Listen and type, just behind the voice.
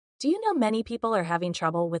Do you know many people are having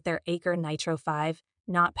trouble with their Acer Nitro 5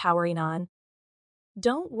 not powering on?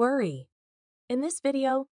 Don't worry. In this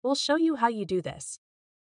video, we'll show you how you do this.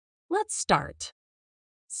 Let's start.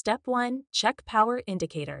 Step 1. Check power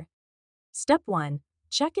indicator. Step 1.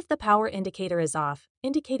 Check if the power indicator is off,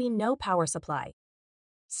 indicating no power supply.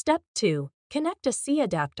 Step 2. Connect a C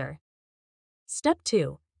adapter. Step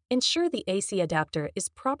 2. Ensure the AC adapter is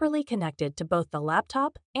properly connected to both the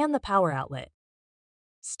laptop and the power outlet.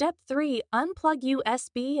 Step 3. Unplug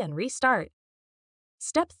USB and restart.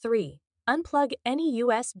 Step 3. Unplug any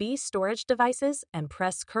USB storage devices and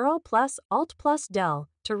press Ctrl Alt Del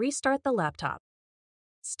to restart the laptop.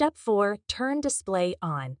 Step 4. Turn display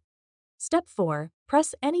on. Step 4.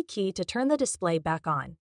 Press any key to turn the display back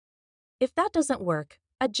on. If that doesn't work,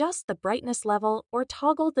 adjust the brightness level or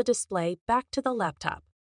toggle the display back to the laptop.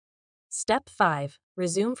 Step 5.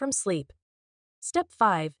 Resume from sleep. Step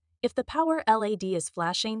 5. If the power LED is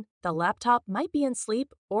flashing, the laptop might be in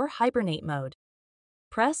sleep or hibernate mode.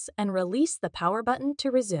 Press and release the power button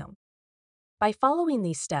to resume. By following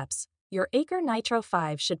these steps, your Acer Nitro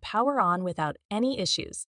 5 should power on without any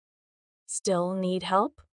issues. Still need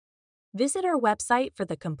help? Visit our website for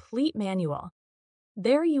the complete manual.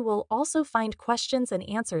 There you will also find questions and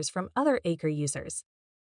answers from other Acer users.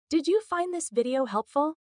 Did you find this video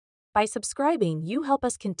helpful? By subscribing, you help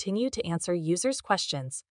us continue to answer users'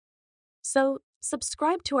 questions. So,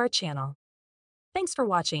 subscribe to our channel. Thanks for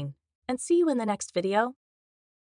watching, and see you in the next video.